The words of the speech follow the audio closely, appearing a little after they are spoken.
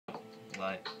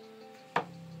Like,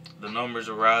 the numbers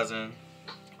are rising.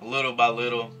 Little by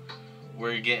little,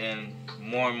 we're getting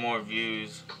more and more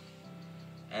views.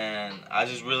 And I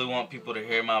just really want people to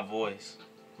hear my voice.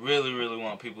 Really, really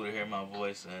want people to hear my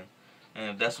voice. And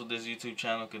if that's what this YouTube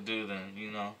channel could do, then, you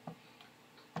know,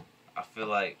 I feel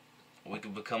like we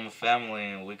could become a family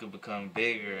and we could become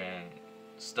bigger, and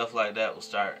stuff like that will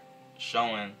start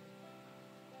showing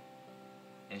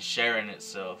and sharing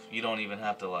itself. You don't even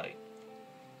have to, like,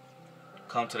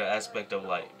 come to the aspect of,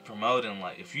 like, promoting.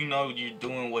 Like, if you know you're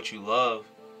doing what you love,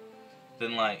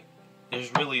 then, like,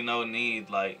 there's really no need.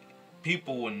 Like,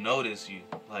 people will notice you,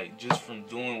 like, just from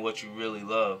doing what you really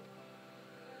love.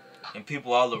 And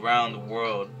people all around the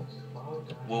world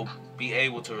will be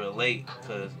able to relate,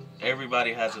 because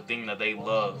everybody has a thing that they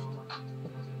love.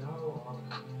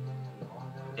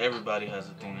 Everybody has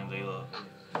a thing that they love.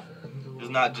 It's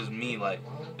not just me, like,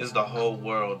 it's the whole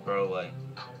world, bro. Like,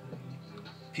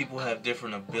 people have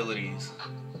different abilities,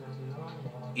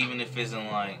 even if it's in,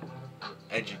 like,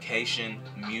 education,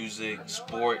 music,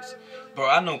 sports. Bro,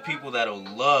 I know people that'll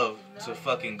love to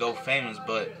fucking go famous,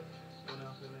 but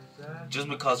just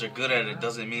because they're good at it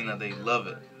doesn't mean that they love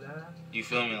it. You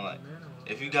feel me? Like,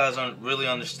 if you guys don't really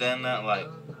understand that, like,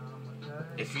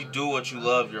 if you do what you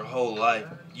love your whole life,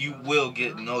 you will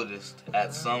get noticed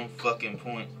at some fucking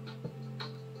point.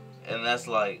 And that's,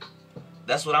 like,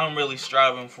 that's what I'm really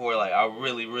striving for. Like, I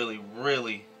really, really,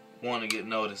 really want to get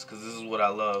noticed, because this is what I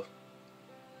love.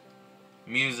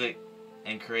 Music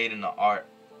and creating the art.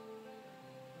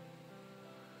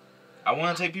 I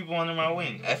want to take people under my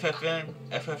wing.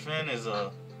 F.F.N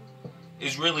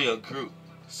is really a group.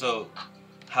 So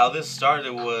how this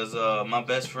started was my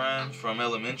best friend from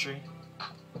elementary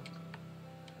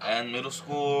and middle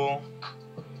school.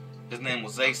 His name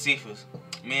was F.F.N.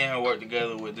 Me and her worked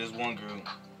together with this one group.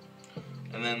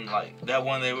 And then, like, that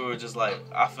one day we were just like,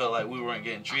 I felt like we weren't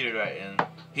getting treated right, and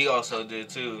he also did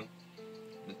too.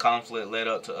 The conflict led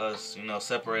up to us, you know,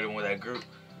 separating with that group.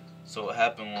 So what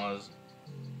happened was,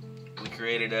 we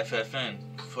created F.F.N.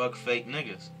 Fuck fake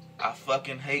niggas. I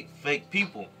fucking hate fake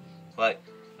people. Like,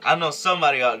 I know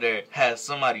somebody out there has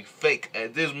somebody fake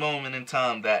at this moment in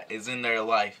time that is in their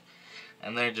life,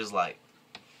 and they're just like,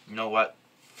 you know what?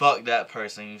 Fuck that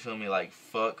person. You feel me? Like,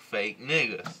 fuck fake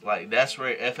niggas. Like, that's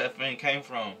where F.F.N. came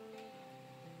from.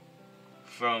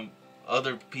 From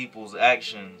other people's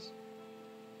actions.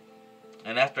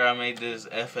 And after I made this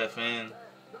F.F.N.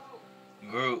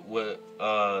 group with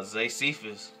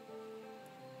F.F.N.,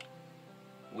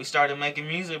 we started making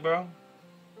music, bro.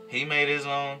 He made his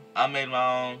own, I made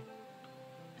my own.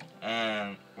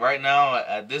 And right now,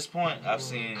 at this point, I've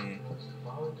seen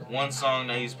one song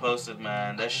that he's posted,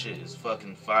 man. That shit is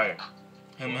fucking fire.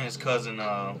 Him and his cousin,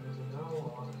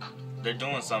 they're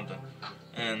doing something.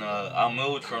 And I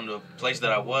moved from the place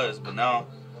that I was, but now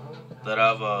that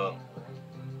I've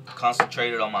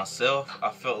concentrated on myself,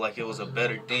 I felt like it was a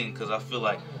better thing, because I feel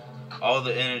like all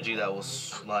the energy that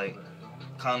was, like,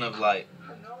 kind of like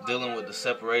dealing with the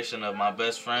separation of my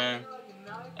best friend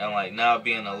and, like, now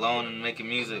being alone and making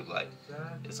music, like,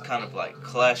 it's kind of like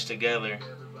clashed together,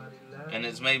 and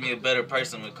it's made me a better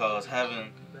person, because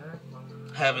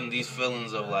having these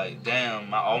feelings of, like,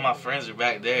 damn, all my friends are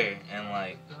back there, and,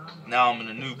 like, now I'm in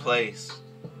a new place.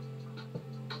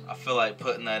 I feel like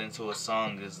putting that into a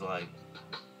song is, like,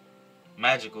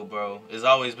 magical, bro. It's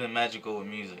always been magical with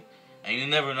music, and you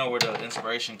never know where the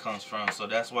inspiration comes from. So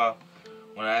that's why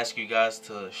when I ask you guys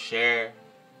to share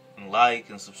and like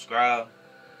and subscribe,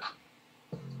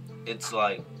 it's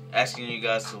like asking you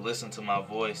guys to listen to my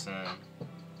voice, and,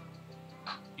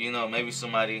 you know, maybe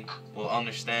somebody will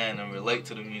understand and relate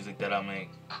to the music that I make.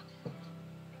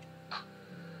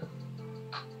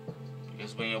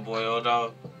 It's been your boy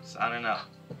ODAWG, signing out.